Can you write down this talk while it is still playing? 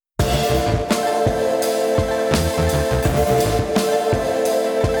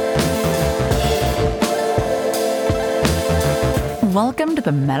Welcome to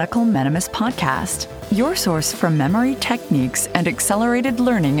the Medical Minimus Podcast, your source for memory techniques and accelerated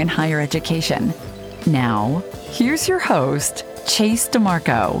learning in higher education. Now, here's your host, Chase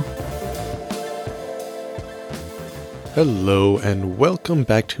DeMarco. Hello, and welcome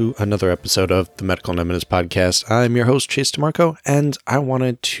back to another episode of the Medical Minimus Podcast. I'm your host, Chase DeMarco, and I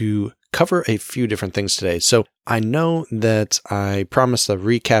wanted to cover a few different things today. So I know that I promised the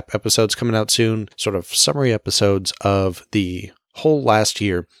recap episodes coming out soon, sort of summary episodes of the whole last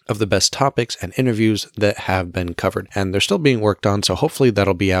year of the best topics and interviews that have been covered. And they're still being worked on, so hopefully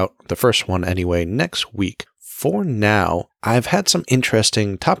that'll be out, the first one anyway, next week. For now, I've had some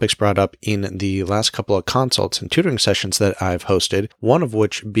interesting topics brought up in the last couple of consults and tutoring sessions that I've hosted, one of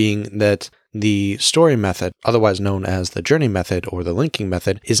which being that the story method, otherwise known as the journey method or the linking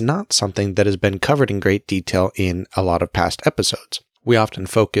method, is not something that has been covered in great detail in a lot of past episodes. We often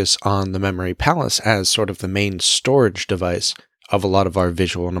focus on the memory palace as sort of the main storage device of a lot of our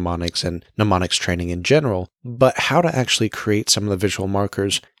visual mnemonics and mnemonics training in general, but how to actually create some of the visual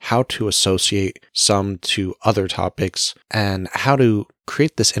markers, how to associate some to other topics, and how to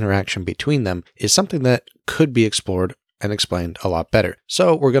create this interaction between them is something that could be explored and explained a lot better.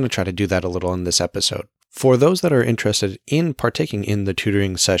 So we're going to try to do that a little in this episode. For those that are interested in partaking in the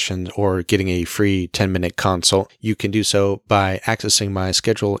tutoring sessions or getting a free 10-minute consult, you can do so by accessing my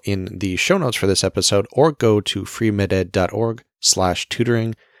schedule in the show notes for this episode or go to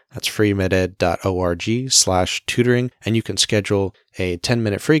freemeded.org/tutoring. That's freemeded.org/tutoring, and you can schedule a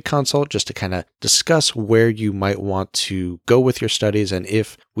 10-minute free consult just to kind of discuss where you might want to go with your studies and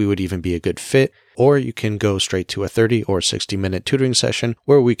if we would even be a good fit. Or you can go straight to a 30 or 60-minute tutoring session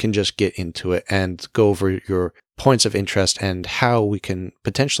where we can just get into it and go over your points of interest and how we can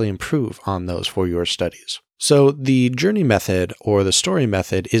potentially improve on those for your studies. So the journey method or the story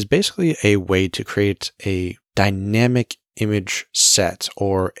method is basically a way to create a dynamic image set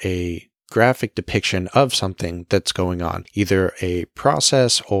or a graphic depiction of something that's going on, either a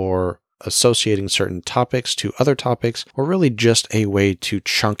process or associating certain topics to other topics, or really just a way to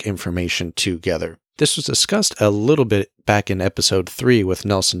chunk information together. This was discussed a little bit back in episode 3 with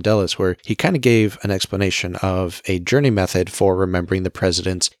Nelson Dellis, where he kind of gave an explanation of a journey method for remembering the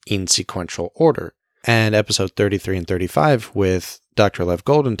presidents in sequential order. And episode 33 and 35 with Dr. Lev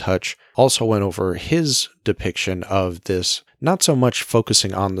Goldentouch also went over his depiction of this, not so much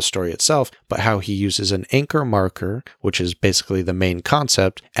focusing on the story itself, but how he uses an anchor marker, which is basically the main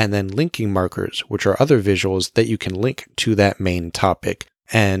concept, and then linking markers, which are other visuals that you can link to that main topic.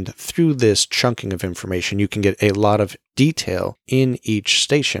 And through this chunking of information, you can get a lot of detail in each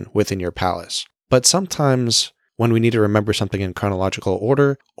station within your palace. But sometimes when we need to remember something in chronological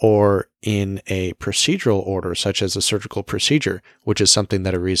order or in a procedural order, such as a surgical procedure, which is something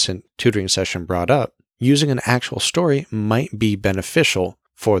that a recent tutoring session brought up, using an actual story might be beneficial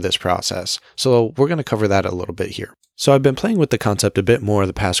for this process. So we're going to cover that a little bit here. So I've been playing with the concept a bit more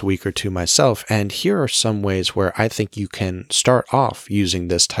the past week or two myself, and here are some ways where I think you can start off using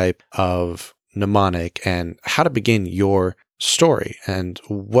this type of mnemonic and how to begin your story and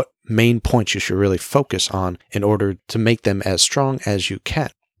what main points you should really focus on in order to make them as strong as you can.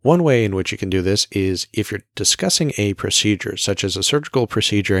 One way in which you can do this is if you're discussing a procedure, such as a surgical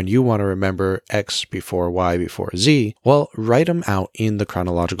procedure, and you want to remember X before Y before Z, well, write them out in the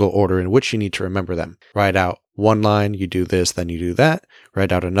chronological order in which you need to remember them. Write out one line, you do this, then you do that.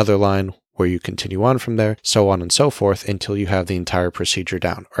 Write out another line where you continue on from there, so on and so forth, until you have the entire procedure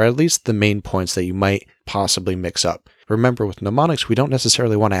down, or at least the main points that you might possibly mix up. Remember, with mnemonics, we don't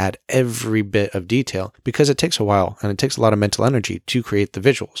necessarily want to add every bit of detail because it takes a while and it takes a lot of mental energy to create the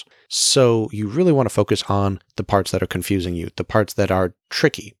visuals. So you really want to focus on the parts that are confusing you, the parts that are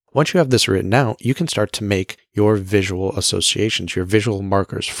tricky. Once you have this written out, you can start to make your visual associations, your visual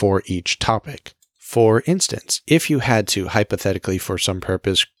markers for each topic. For instance, if you had to, hypothetically for some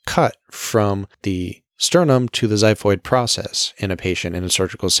purpose, cut from the sternum to the xiphoid process in a patient in a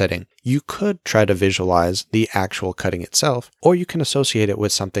surgical setting, you could try to visualize the actual cutting itself, or you can associate it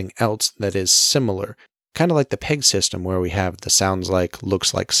with something else that is similar. Kind of like the PEG system where we have the sounds like,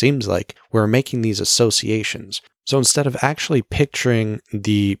 looks like, seems like, we're making these associations. So instead of actually picturing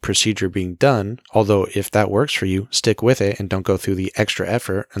the procedure being done, although if that works for you, stick with it and don't go through the extra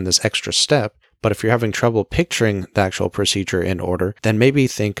effort and this extra step, but if you're having trouble picturing the actual procedure in order, then maybe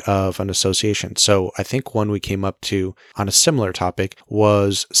think of an association. So I think one we came up to on a similar topic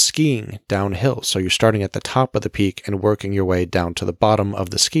was skiing downhill. So you're starting at the top of the peak and working your way down to the bottom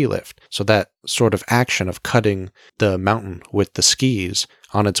of the ski lift. So that sort of action of cutting the mountain with the skis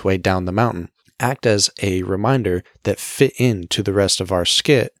on its way down the mountain act as a reminder that fit into the rest of our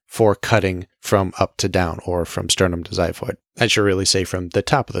skit for cutting from up to down or from sternum to xiphoid. I should really say from the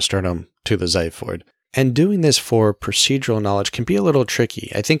top of the sternum to the xiphoid. And doing this for procedural knowledge can be a little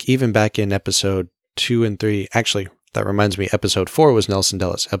tricky. I think even back in episode 2 and 3, actually, that reminds me, episode 4 was Nelson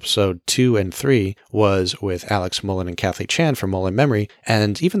Dellis. Episode 2 and 3 was with Alex Mullen and Kathy Chan from Mullen Memory.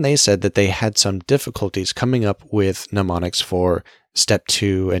 And even they said that they had some difficulties coming up with mnemonics for step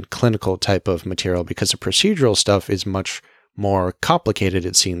 2 and clinical type of material because the procedural stuff is much more complicated,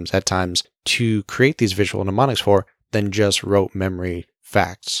 it seems, at times to create these visual mnemonics for than just rote memory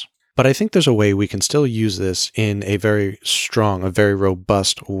facts. But I think there's a way we can still use this in a very strong, a very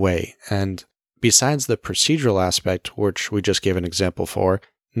robust way. And besides the procedural aspect, which we just gave an example for,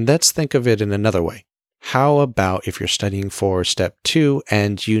 let's think of it in another way. How about if you're studying for step 2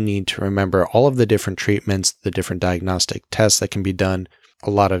 and you need to remember all of the different treatments, the different diagnostic tests that can be done, a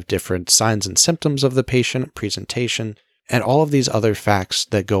lot of different signs and symptoms of the patient, presentation, and all of these other facts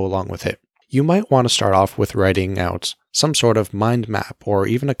that go along with it. You might want to start off with writing out some sort of mind map or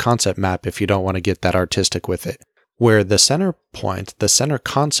even a concept map if you don't want to get that artistic with it, where the center point, the center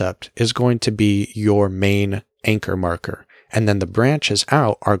concept is going to be your main anchor marker, and then the branches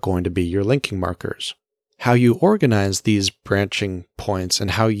out are going to be your linking markers. How you organize these branching points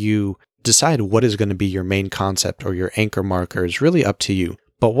and how you decide what is going to be your main concept or your anchor marker is really up to you.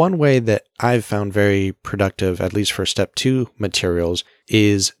 But one way that I've found very productive, at least for step 2 materials,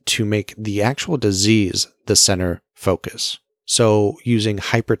 is to make the actual disease the center focus. So using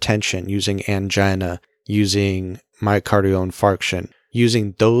hypertension, using angina, using myocardial infarction,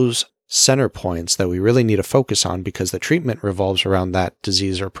 using those center points that we really need to focus on because the treatment revolves around that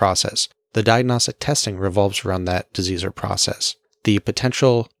disease or process. The diagnostic testing revolves around that disease or process. The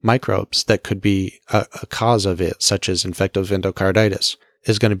potential microbes that could be a cause of it, such as infective endocarditis,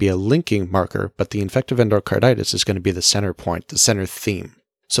 is going to be a linking marker, but the infective endocarditis is going to be the center point, the center theme.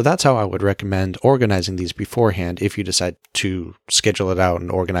 So that's how I would recommend organizing these beforehand if you decide to schedule it out and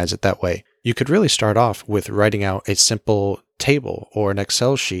organize it that way. You could really start off with writing out a simple table or an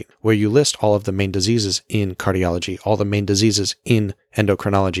Excel sheet where you list all of the main diseases in cardiology, all the main diseases in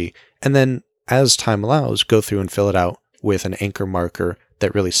endocrinology, and then as time allows, go through and fill it out with an anchor marker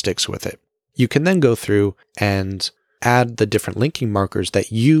that really sticks with it. You can then go through and add the different linking markers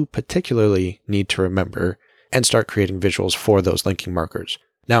that you particularly need to remember and start creating visuals for those linking markers.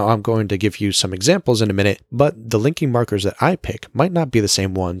 Now, I'm going to give you some examples in a minute, but the linking markers that I pick might not be the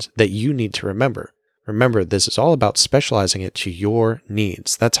same ones that you need to remember. Remember, this is all about specializing it to your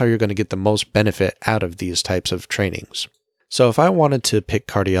needs. That's how you're going to get the most benefit out of these types of trainings. So if I wanted to pick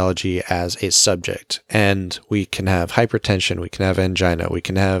cardiology as a subject, and we can have hypertension, we can have angina, we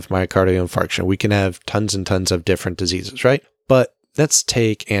can have myocardial infarction, we can have tons and tons of different diseases, right? But let's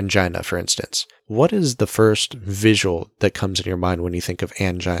take angina, for instance. What is the first visual that comes in your mind when you think of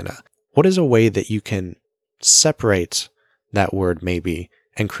angina? What is a way that you can separate that word maybe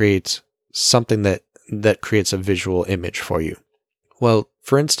and create something that creates a visual image for you? Well,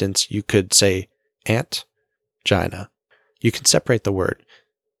 for instance, you could say ant-gina. You can separate the word.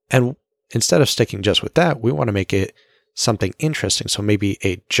 And instead of sticking just with that, we want to make it something interesting. So maybe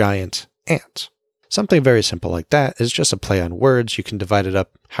a giant ant. Something very simple like that is just a play on words. You can divide it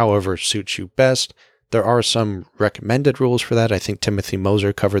up however suits you best. There are some recommended rules for that. I think Timothy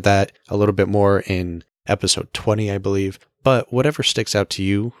Moser covered that a little bit more in episode 20, I believe. But whatever sticks out to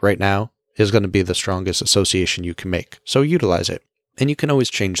you right now is going to be the strongest association you can make. So utilize it. And you can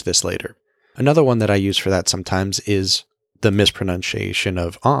always change this later. Another one that I use for that sometimes is the mispronunciation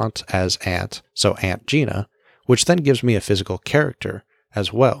of aunt as ant, so ant-gina, which then gives me a physical character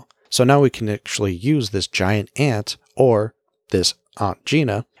as well. So now we can actually use this giant ant or this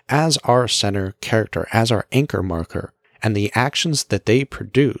ant-gina as our center character, as our anchor marker, and the actions that they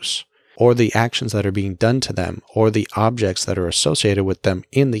produce, or the actions that are being done to them, or the objects that are associated with them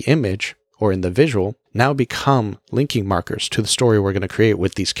in the image or in the visual, now become linking markers to the story we're going to create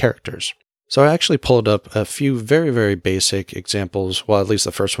with these characters. So I actually pulled up a few very, very basic examples, well, at least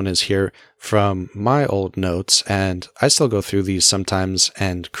the first one is here, from my old notes, and I still go through these sometimes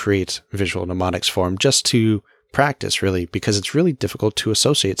and create visual mnemonics for them just to practice, really, because it's really difficult to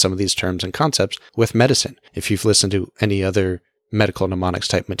associate some of these terms and concepts with medicine. If you've listened to any other medical mnemonics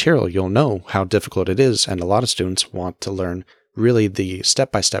type material, you'll know how difficult it is, and a lot of students want to learn really the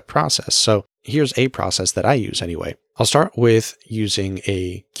step-by-step process. So here's a process that I use anyway. I'll start with using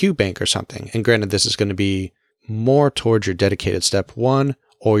a Q bank or something. And granted, this is going to be more towards your dedicated step 1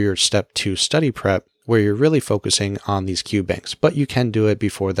 or your step 2 study prep, where you're really focusing on these Q banks. But you can do it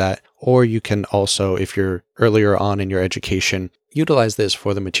before that, or you can also, if you're earlier on in your education, utilize this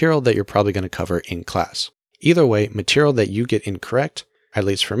for the material that you're probably going to cover in class. Either way, material that you get incorrect, at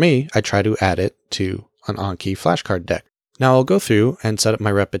least for me, I try to add it to an Anki flashcard deck. Now I'll go through and set up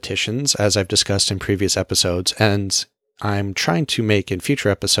my repetitions as I've discussed in previous episodes, and I'm trying to make in future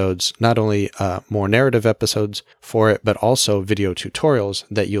episodes not only more narrative episodes for it, but also video tutorials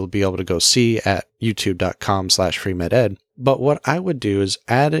that you'll be able to go see at youtube.com/freemeded. But what I would do is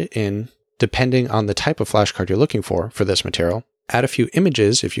add it in, depending on the type of flashcard you're looking for this material. Add a few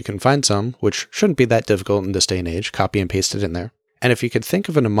images if you can find some, which shouldn't be that difficult in this day and age. Copy and paste it in there. And if you could think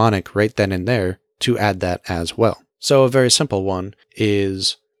of a mnemonic right then and there to add that as well. So a very simple one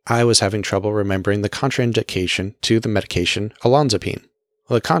is I was having trouble remembering the contraindication to the medication olanzapine.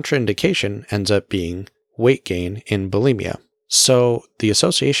 Well, the contraindication ends up being weight gain in bulimia. So the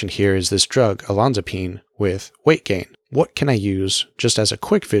association here is this drug, olanzapine, with weight gain. What can I use just as a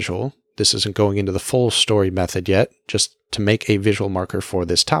quick visual? This isn't going into the full story method yet, just to make a visual marker for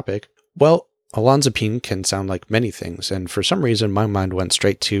this topic. Well, olanzapine can sound like many things, and for some reason my mind went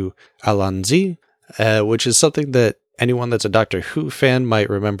straight to Alonzi, which is something that anyone that's a Doctor Who fan might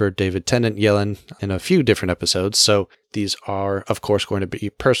remember David Tennant yelling in a few different episodes. So these are, of course, going to be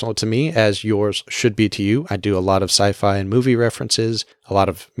personal to me, as yours should be to you. I do a lot of sci-fi and movie references, a lot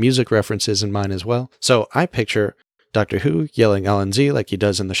of music references in mine as well. So I picture Doctor Who yelling LNZ like he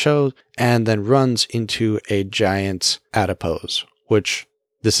does in the show, and then runs into a giant adipose, which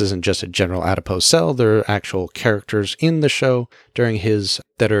this isn't just a general adipose cell. There are actual characters in the show during his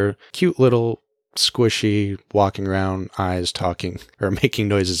that are cute little squishy, walking around, eyes talking, or making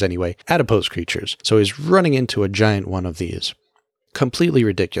noises anyway, adipose creatures. So he's running into a giant one of these. Completely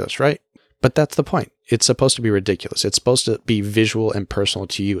ridiculous, right? But that's the point. It's supposed to be ridiculous. It's supposed to be visual and personal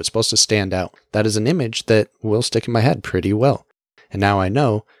to you. It's supposed to stand out. That is an image that will stick in my head pretty well. And now I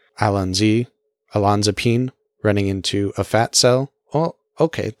know olanzapine running into a fat cell. Well,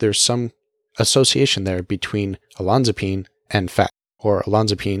 okay, there's some association there between olanzapine and fat, or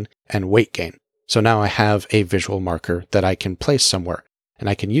olanzapine and weight gain. So now I have a visual marker that I can place somewhere. And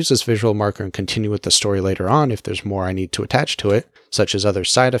I can use this visual marker and continue with the story later on if there's more I need to attach to it, such as other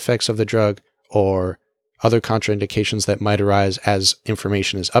side effects of the drug or other contraindications that might arise as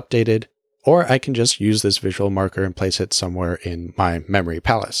information is updated. Or I can just use this visual marker and place it somewhere in my memory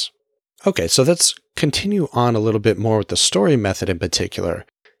palace. Okay, so let's continue on a little bit more with the story method in particular.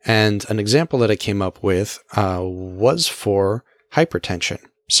 And an example that I came up with was for hypertension.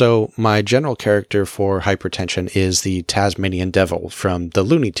 So my general character for hypertension is the Tasmanian Devil from the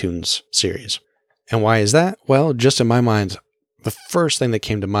Looney Tunes series. And why is that? Well, just in my mind, the first thing that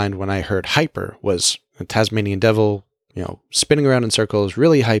came to mind when I heard hyper was a Tasmanian Devil, spinning around in circles,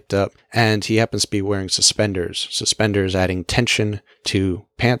 really hyped up, and he happens to be wearing suspenders. Suspenders adding tension to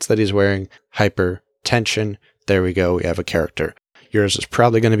pants that he's wearing, hypertension. There we go, we have a character. Yours is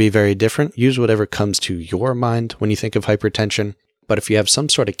probably going to be very different. Use whatever comes to your mind when you think of hypertension. But if you have some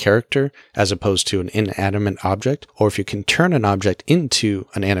sort of character as opposed to an inanimate object, or if you can turn an object into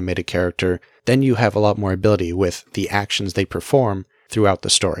an animated character, then you have a lot more ability with the actions they perform throughout the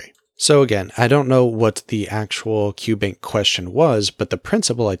story. So again, I don't know what the actual QBank question was, but the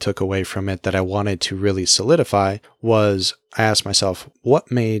principle I took away from it that I wanted to really solidify was I asked myself,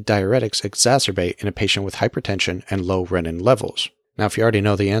 what may diuretics exacerbate in a patient with hypertension and low renin levels? Now, if you already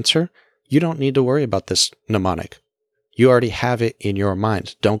know the answer, you don't need to worry about this mnemonic. You already have it in your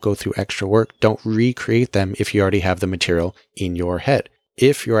mind. Don't go through extra work. Don't recreate them if you already have the material in your head.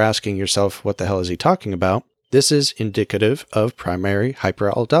 If you're asking yourself, what the hell is he talking about? This is indicative of primary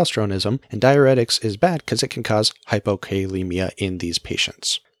hyperaldosteronism, and diuretics is bad because it can cause hypokalemia in these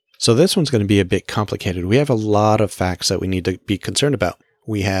patients. So this one's going to be a bit complicated. We have a lot of facts that we need to be concerned about.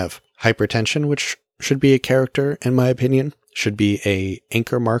 We have hypertension, which should be a character, in my opinion, should be an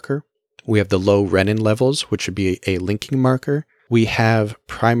anchor marker. We have the low renin levels, which should be a linking marker. We have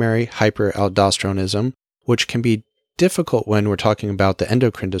primary hyperaldosteronism, which can be difficult when we're talking about the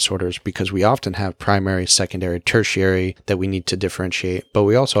endocrine disorders because we often have primary, secondary, tertiary that we need to differentiate. But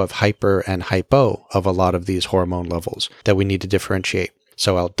we also have hyper and hypo of a lot of these hormone levels that we need to differentiate.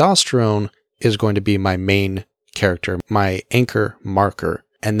 So aldosterone is going to be my main character, my anchor marker.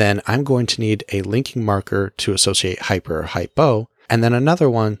 And then I'm going to need a linking marker to associate hyper or hypo, and then another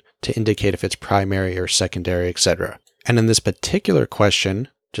one to indicate if it's primary or secondary, etc. And in this particular question,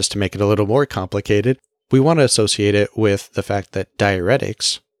 just to make it a little more complicated, we want to associate it with the fact that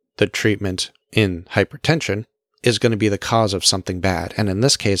diuretics, the treatment in hypertension, is going to be the cause of something bad. And in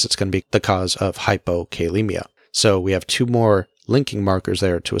this case, it's going to be the cause of hypokalemia. So we have two more linking markers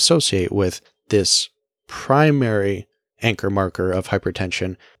there to associate with this primary anchor marker of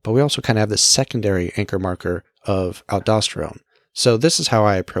hypertension, but we also kind of have this secondary anchor marker of aldosterone. So this is how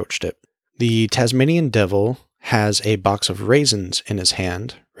I approached it. The Tasmanian Devil has a box of raisins in his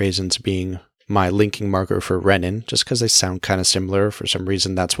hand, raisins being my linking marker for renin, just because they sound kind of similar. For some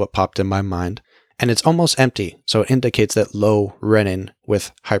reason, that's what popped in my mind. And it's almost empty, so it indicates that low renin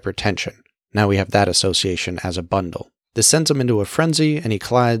with hypertension. Now we have that association as a bundle. This sends him into a frenzy, and he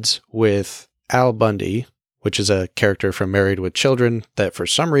collides with Al Bundy, which is a character from Married with Children that for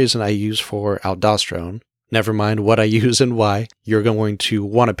some reason I use for aldosterone. Never mind what I use and why. You're going to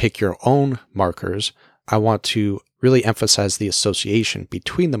want to pick your own markers. I want to really emphasize the association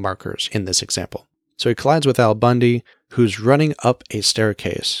between the markers in this example. So he collides with Al Bundy, who's running up a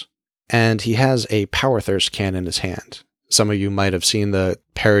staircase, and he has a Power Thirst can in his hand. Some of you might have seen the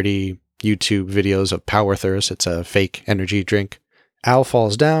parody YouTube videos of Power Thirst. It's a fake energy drink. Al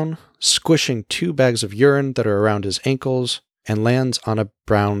falls down, squishing 2 bags of urine that are around his ankles, and lands on a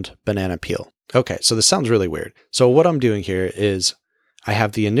browned banana peel. Okay, so this sounds really weird. So what I'm doing here is I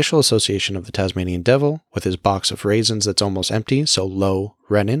have the initial association of the Tasmanian devil with his box of raisins that's almost empty, so low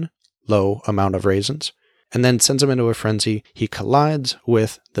renin, low amount of raisins, and then sends him into a frenzy. He collides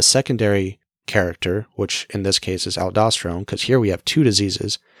with the secondary character, which in this case is aldosterone, because here we have 2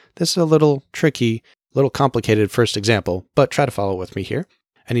 diseases. This is a little tricky, little complicated first example, but try to follow with me here.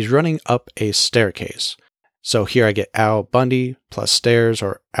 And he's running up a staircase. So here I get Al Bundy plus stairs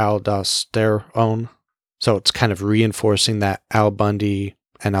or aldosterone. So it's kind of reinforcing that Al Bundy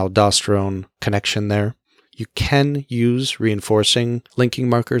and aldosterone connection there. You can use reinforcing linking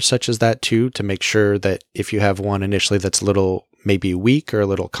markers such as that too, to make sure that if you have one initially that's a little maybe weak or a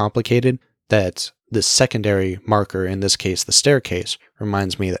little complicated, that the secondary marker, in this case the staircase,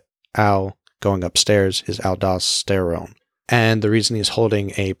 reminds me that Al going upstairs is aldosterone. And the reason he's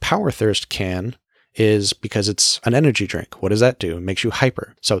holding a Power Thirst can is because it's an energy drink. What does that do? It makes you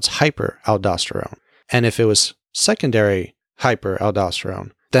hyper. So it's hyperaldosterone. And if it was secondary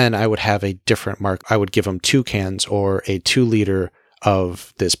hyperaldosterone, then I would have a different mark. I would give him 2 cans or a 2 liter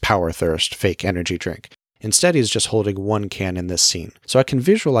of this Power Thirst fake energy drink. Instead, he's just holding 1 can in this scene. So I can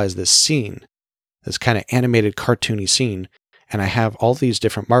visualize this scene, this kind of animated cartoony scene, and I have all these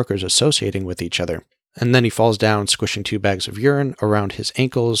different markers associating with each other. And then he falls down, squishing 2 bags of urine around his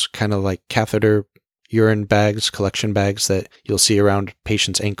ankles, kind of like catheter urine bags, collection bags that you'll see around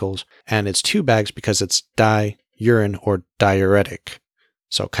patients' ankles. And it's 2 bags because it's di-urine or diuretic.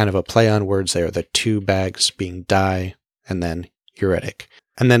 So kind of a play on words there, the 2 bags being di and then uretic.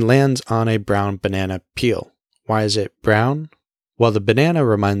 And then lands on a brown banana peel. Why is it brown? Well, the banana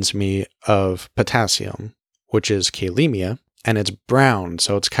reminds me of potassium, which is kalemia, and it's brown,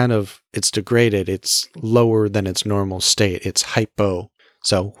 so it's degraded, it's lower than its normal state, it's hypo.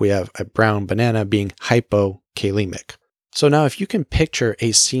 So we have a brown banana being hypokalemic. So now if you can picture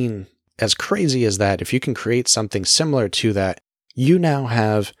a scene as crazy as that, if you can create something similar to that, you now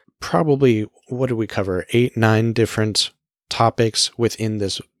have probably, what did we cover, 8, 9 different topics within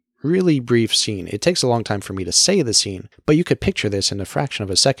this really brief scene. It takes a long time for me to say the scene, but you could picture this in a fraction of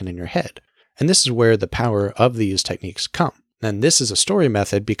a second in your head. And this is where the power of these techniques come. And this is a story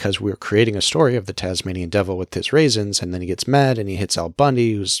method because we're creating a story of the Tasmanian devil with his raisins, and then he gets mad and he hits Al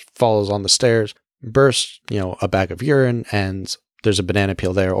Bundy, who falls on the stairs, bursts, a bag of urine, and there's a banana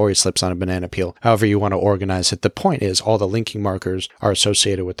peel there, or he slips on a banana peel. However you want to organize it. The point is all the linking markers are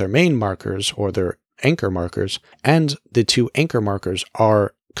associated with their main markers or their anchor markers, and the 2 anchor markers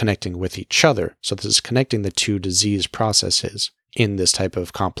are connecting with each other. So this is connecting the 2 disease processes in this type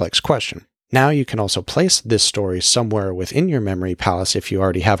of complex question. Now you can also place this story somewhere within your memory palace if you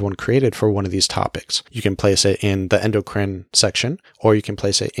already have one created for one of these topics. You can place it in the endocrine section, or you can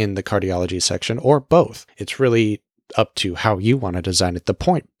place it in the cardiology section, or both. It's really up to how you want to design it. The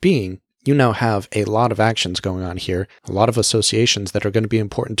point being, you now have a lot of actions going on here, a lot of associations that are going to be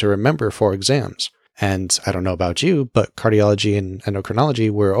important to remember for exams. And I don't know about you, but cardiology and endocrinology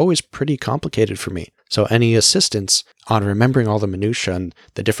were always pretty complicated for me. So any assistance on remembering all the minutiae and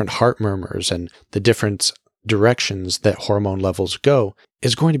the different heart murmurs and the different directions that hormone levels go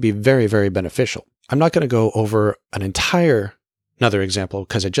is going to be very, very beneficial. I'm not going to go over another example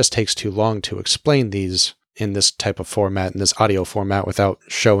because it just takes too long to explain these in this type of format, in this audio format, without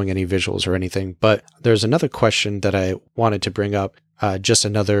showing any visuals or anything. But there's another question that I wanted to bring up, just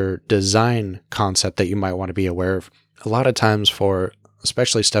another design concept that you might want to be aware of. A lot of times for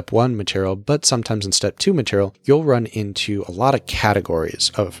especially step 1 material, but sometimes in step 2 material, you'll run into a lot of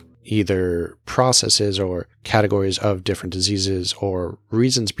categories of either processes or categories of different diseases or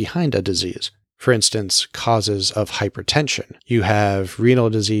reasons behind a disease. For instance, causes of hypertension. You have renal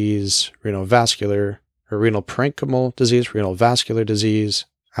disease, renal vascular, or renal parenchymal disease, renal vascular disease,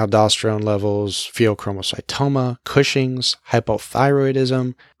 aldosterone levels, pheochromocytoma, Cushing's,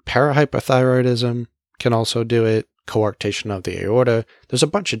 hypothyroidism, parahypothyroidism, can also do it, coarctation of the aorta. There's a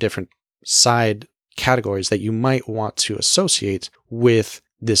bunch of different side categories that you might want to associate with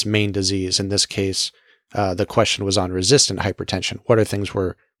this main disease. In this case, the question was on resistant hypertension. What are things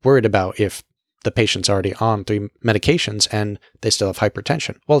we're worried about if the patient's already on 3 medications and they still have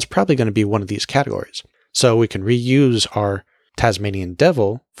hypertension? Well, it's probably going to be one of these categories. So we can reuse our Tasmanian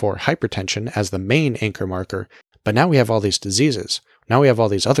devil for hypertension as the main anchor marker, but now we have all these diseases. Now we have all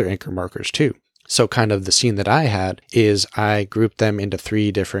these other anchor markers too. So kind of the scene that I had is I grouped them into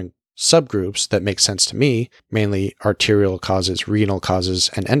 3 different subgroups that make sense to me, mainly arterial causes, renal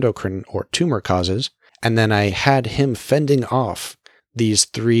causes, and endocrine or tumor causes. And then I had him fending off these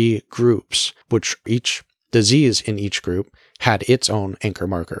 3 groups, which each disease in each group had its own anchor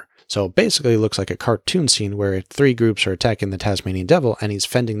marker. So basically it looks like a cartoon scene where 3 groups are attacking the Tasmanian devil and he's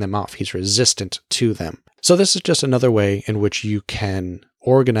fending them off. He's resistant to them. So this is just another way in which you can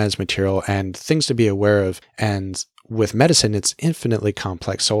organize material and things to be aware of. And with medicine, it's infinitely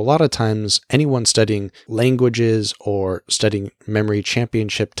complex. So a lot of times anyone studying languages or studying memory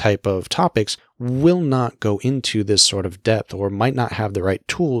championship type of topics will not go into this sort of depth or might not have the right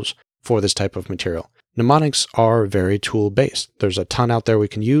tools for this type of material. Mnemonics are very tool-based. There's a ton out there we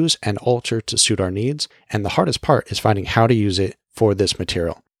can use and alter to suit our needs, and the hardest part is finding how to use it for this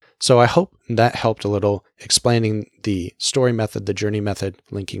material. So I hope that helped a little, explaining the story method, the journey method,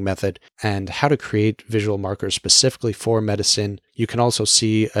 linking method, and how to create visual markers specifically for medicine. You can also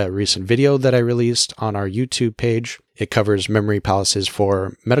see a recent video that I released on our YouTube page. It covers memory palaces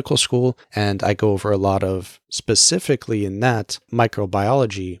for medical school, and I go over a lot of, specifically in that,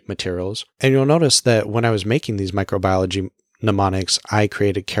 microbiology materials. And you'll notice that when I was making these microbiology mnemonics, I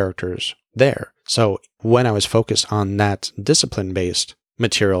created characters there. So when I was focused on that discipline-based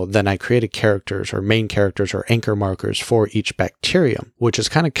material, then I created characters or main characters or anchor markers for each bacterium, which is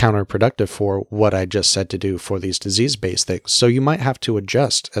kind of counterproductive for what I just said to do for these disease-based things. So you might have to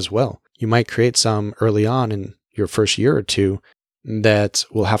adjust as well. You might create some early on in your first year or 2 that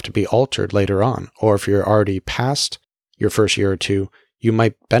will have to be altered later on. Or if you're already past your first year or 2, you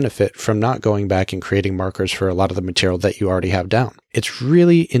might benefit from not going back and creating markers for a lot of the material that you already have down. It's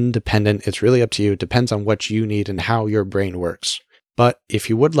really independent. It's really up to you. It depends on what you need and how your brain works. But if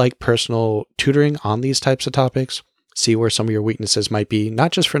you would like personal tutoring on these types of topics, see where some of your weaknesses might be,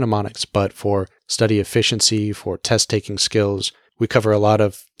 not just for mnemonics, but for study efficiency, for test-taking skills. We cover a lot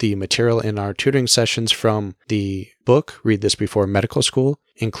of the material in our tutoring sessions from the book, Read This Before Medical School,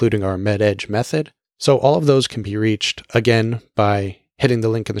 including our MedEdge method. So all of those can be reached, again, by hitting the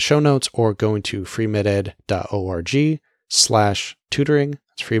link in the show notes or going to freemeded.org/tutoring.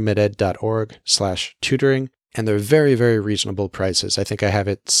 It's freemeded.org/tutoring. And they're very, very reasonable prices. I think I have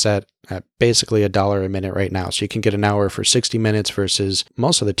it set at basically $1 a minute right now. So you can get an hour for 60 minutes versus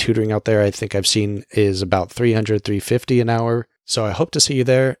most of the tutoring out there I think I've seen is about $300, $350 an hour. So I hope to see you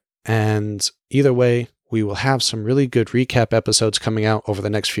there. And either way, we will have some really good recap episodes coming out over the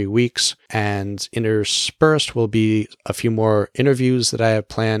next few weeks. And interspersed will be a few more interviews that I have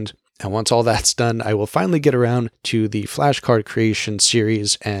planned. And once all that's done, I will finally get around to the flashcard creation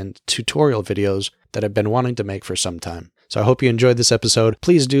series and tutorial videos that I've been wanting to make for some time. So I hope you enjoyed this episode.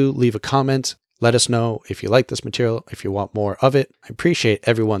 Please do leave a comment. Let us know if you like this material, if you want more of it. I appreciate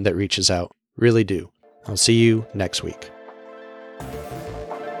everyone that reaches out. Really do. I'll see you next week.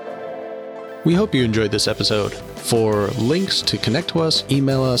 We hope you enjoyed this episode. For links to connect to us,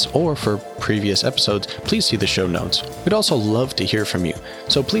 email us, or for previous episodes, please see the show notes. We'd also love to hear from you,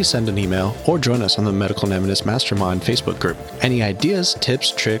 so please send an email or join us on the Medical Nemesis Mastermind Facebook group. Any ideas, tips,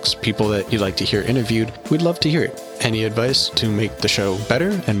 tricks, people that you'd like to hear interviewed, we'd love to hear it. Any advice to make the show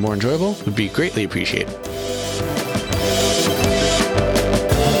better and more enjoyable would be greatly appreciated.